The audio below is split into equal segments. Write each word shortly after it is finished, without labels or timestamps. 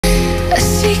a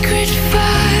secret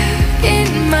fire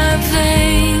in my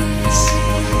veins.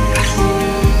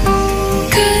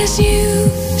 'Cause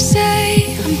you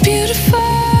say I'm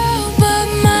beautiful, but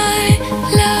my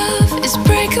love is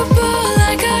breakable.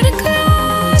 I got a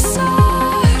glass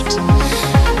heart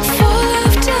full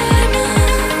of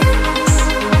diamonds.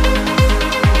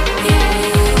 Yeah,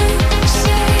 you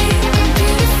say I'm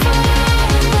beautiful,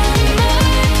 but my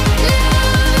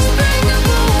love is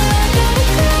breakable. I got a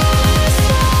glass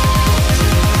heart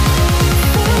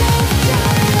full of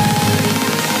diamonds.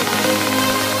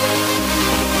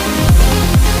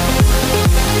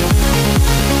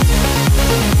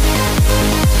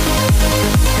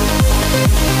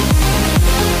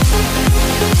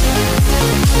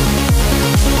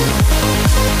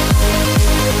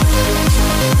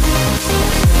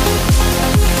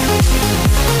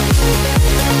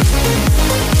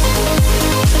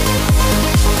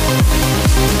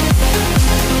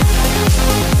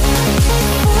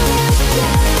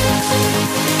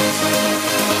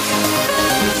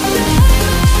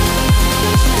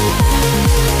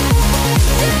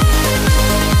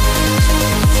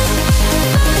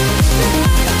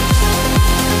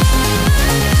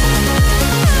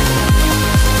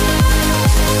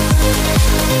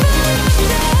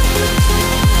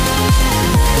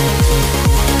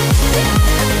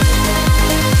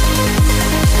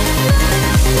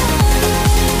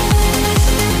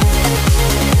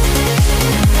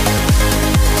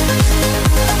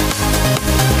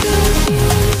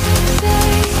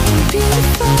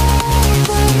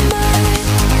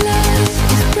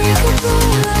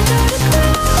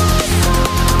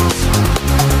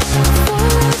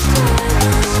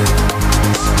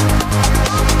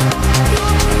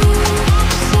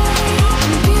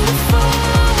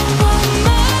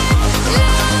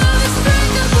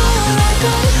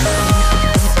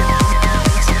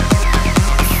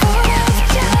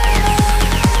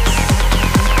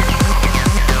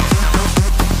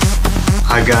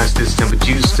 Hi guys, this is Tempo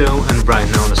Justo, and right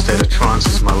now in a state of trance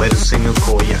is my latest single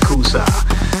called Yakuza.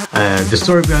 The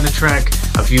story behind the track,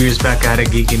 a few years back I had a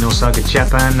gig in Osaka,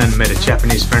 Japan, and met a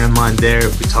Japanese friend of mine there.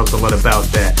 We talked a lot about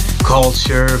the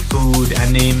culture, food,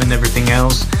 anime and everything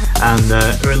else. And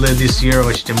earlier this year I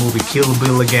watched the movie Kill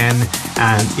Bill again,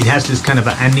 and it has this kind of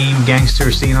an anime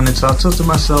gangster scene on it, so I thought to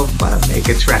myself, why not make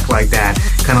a track like that,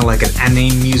 kind of like an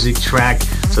anime music track.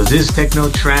 So this is techno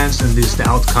trance and this is the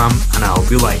outcome, and I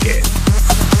hope you like it.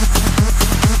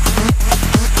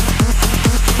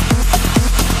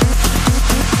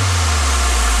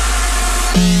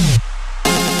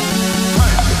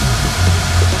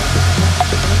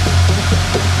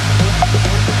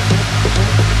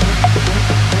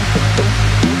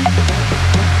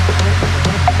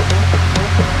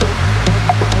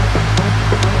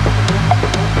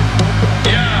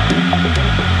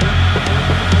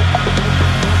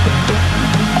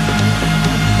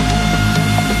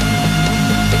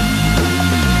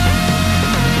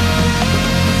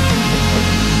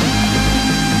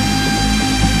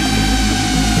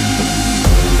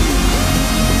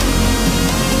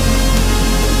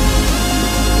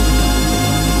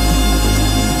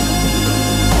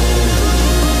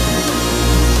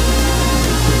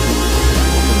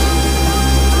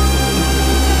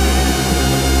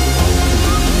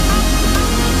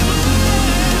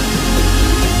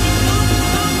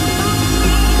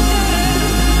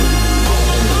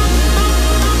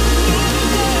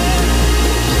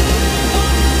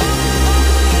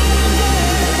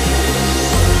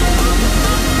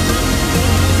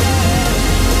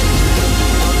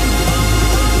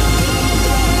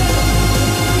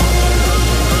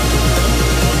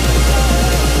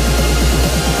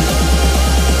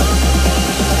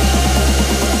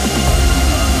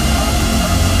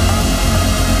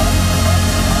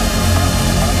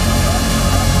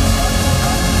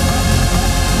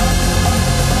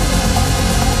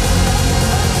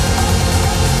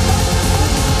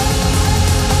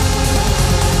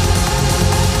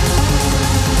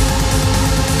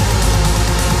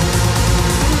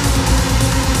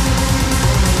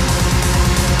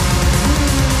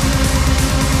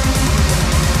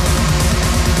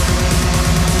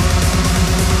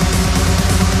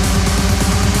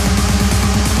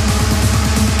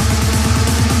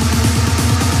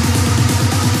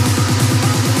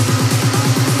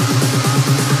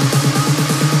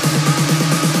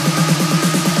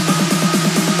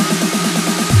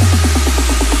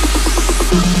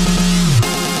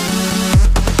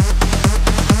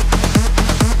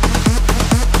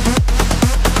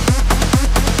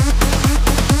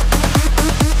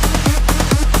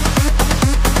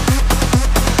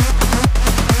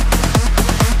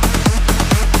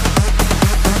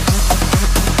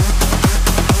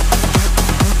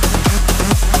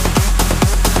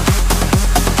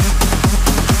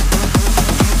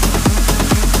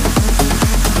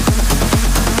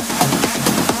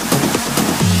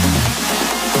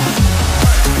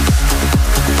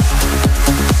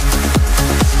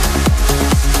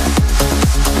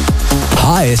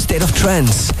 Hi, A State of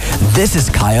Trance. This is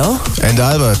Kyle. And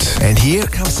Albert. And here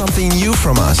comes something new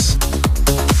from us.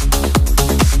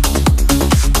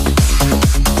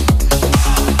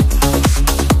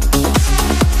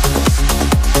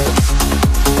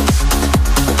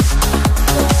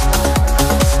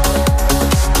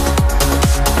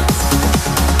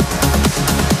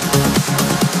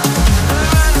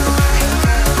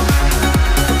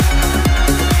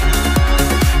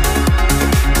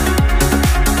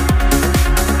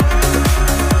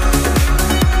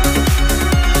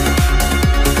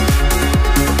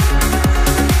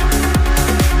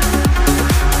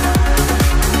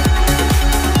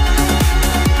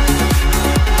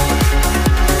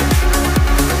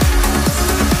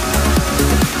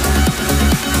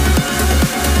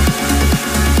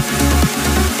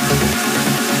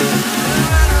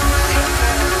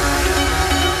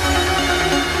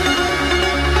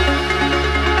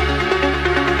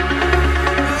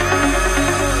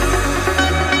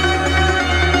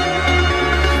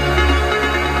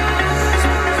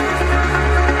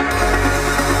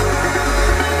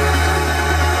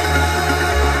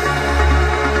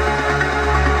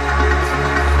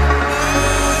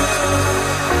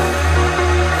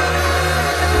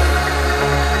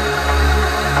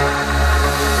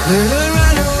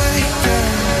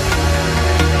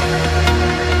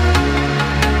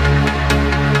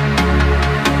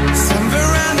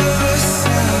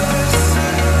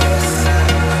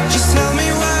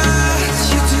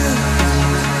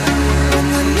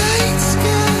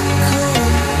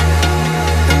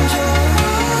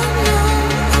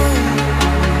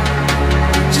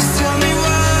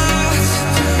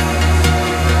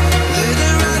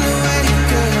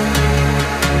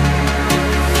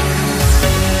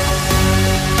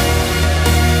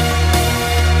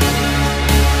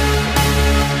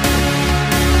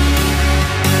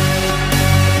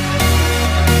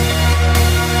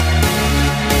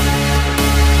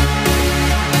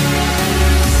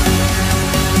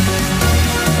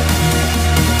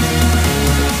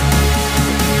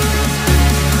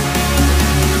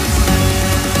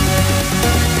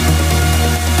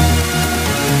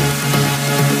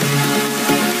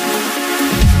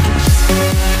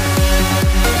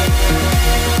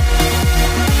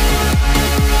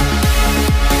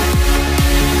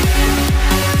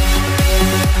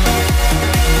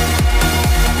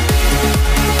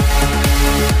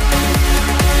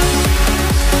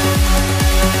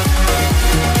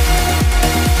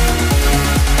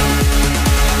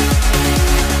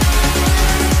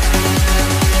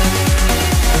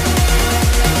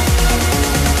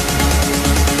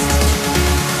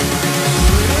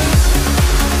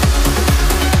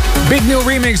 Big new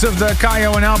remix of the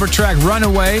Kayo and Albert track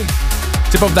Runaway.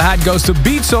 Tip of the hat goes to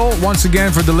Beatsol once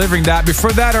again for delivering that.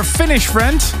 Before that, our Finnish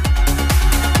friend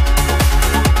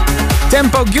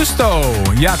Tempo Gusto,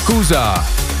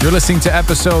 Yakuza. You're listening to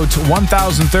episode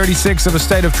 1036 of A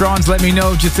State of Trance. Let me know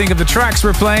what you think of the tracks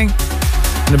we're playing.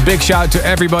 And a big shout to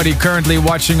everybody currently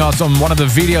watching us on one of the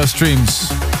video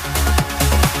streams.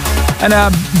 And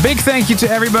a big thank you to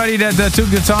everybody that took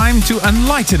the time to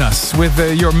enlighten us with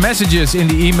your messages in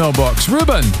the email box.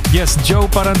 Ruben. Yes, Joe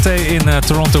Parente in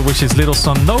Toronto wishes little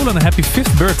son Nolan a happy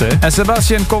 5th birthday. And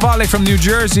Sebastian Kowalik from New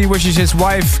Jersey wishes his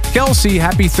wife Kelsey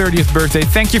happy 30th birthday.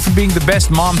 Thank you for being the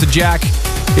best mom to Jack.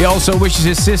 He also wishes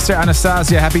his sister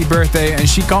Anastasia happy birthday, and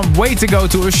she can't wait to go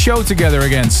to a show together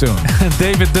again soon.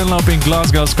 David Dunlop in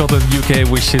Glasgow, Scotland, UK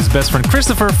wishes his best friend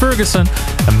Christopher Ferguson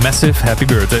a massive happy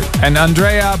birthday. And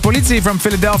Andrea Polizzi from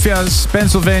Philadelphia,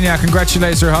 Pennsylvania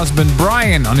congratulates her husband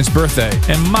Brian on his birthday.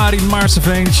 And Marin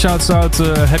Marseveen shouts out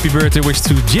happy birthday wish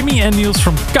to Jimmy and Niels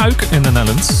from Kuik in the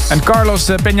Netherlands. And Carlos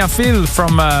Peñafil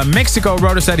from Mexico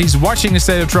wrote us that he's watching A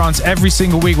State of Trance every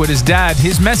single week with his dad.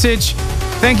 His message: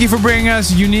 thank you for bringing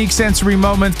us a unique sensory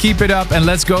moment. Keep it up and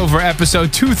let's go for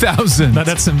episode 2000. Now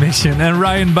that's a mission. And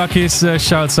Ryan Buckis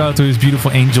shouts out to his beautiful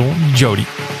angel, Jody.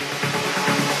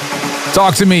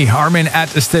 Talk to me, Armin at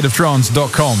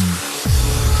astateoftrance.com.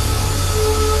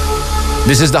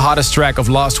 This is the hottest track of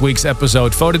last week's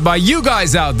episode, voted by you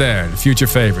guys out there. The future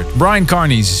favorite, Brian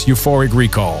Carney's Euphoric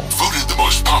Recall. Voted the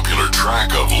most popular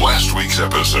track of last week's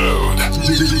episode.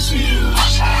 This is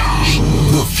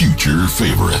the future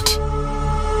favorite.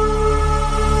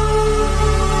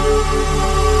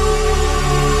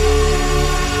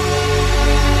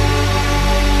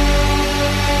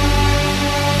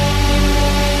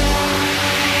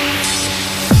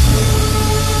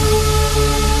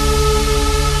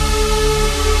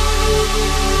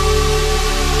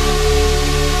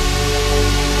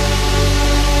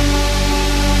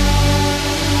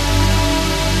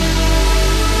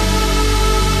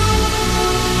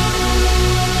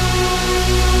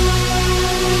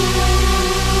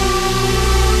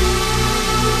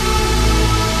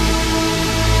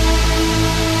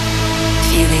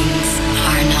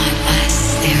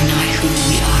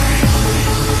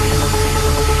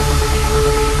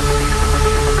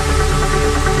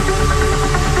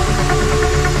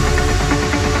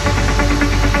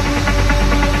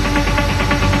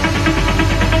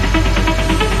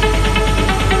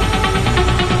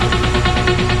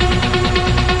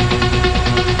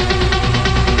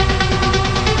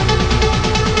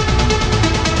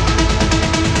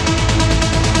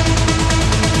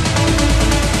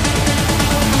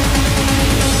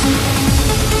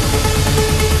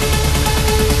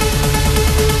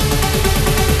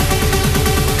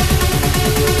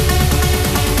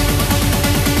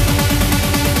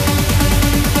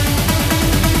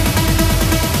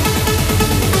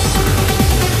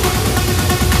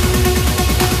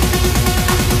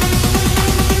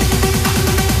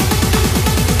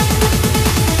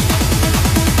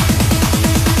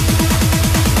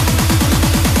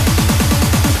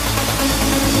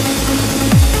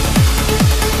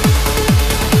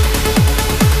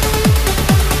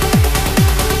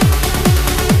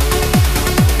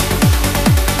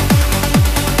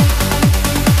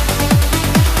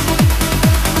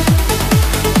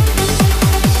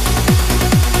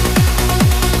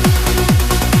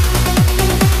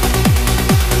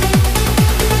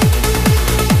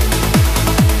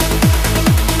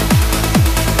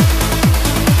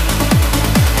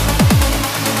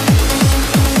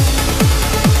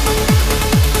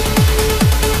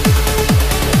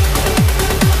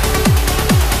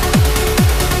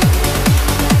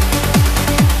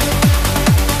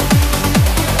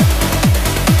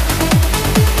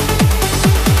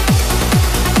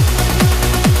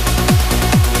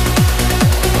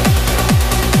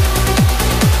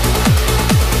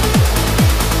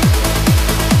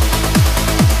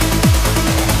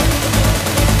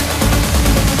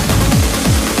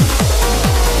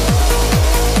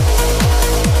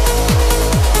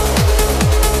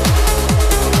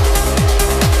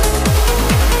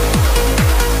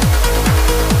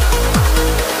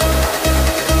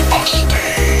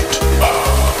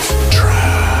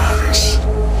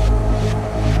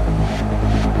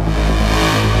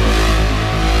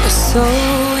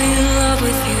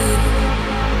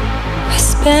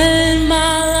 spend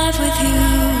my life with you.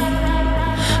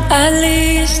 At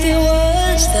least it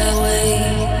was that way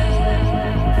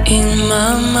in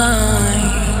my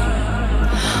mind.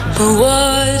 But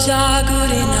was I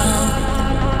good enough?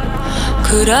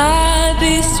 Could I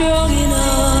be strong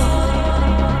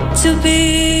enough to be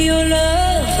your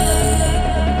lover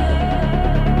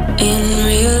in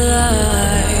real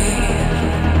life?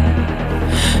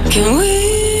 Can we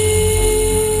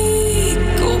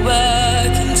go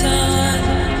back in time?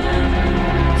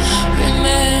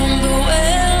 Remember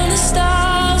when the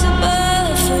stars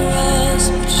above for us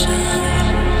would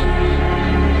shine?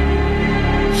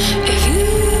 If you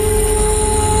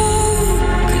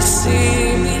could see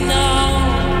me now,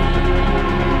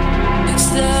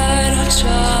 instead I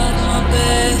tried my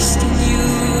best and you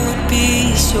would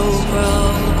be so proud.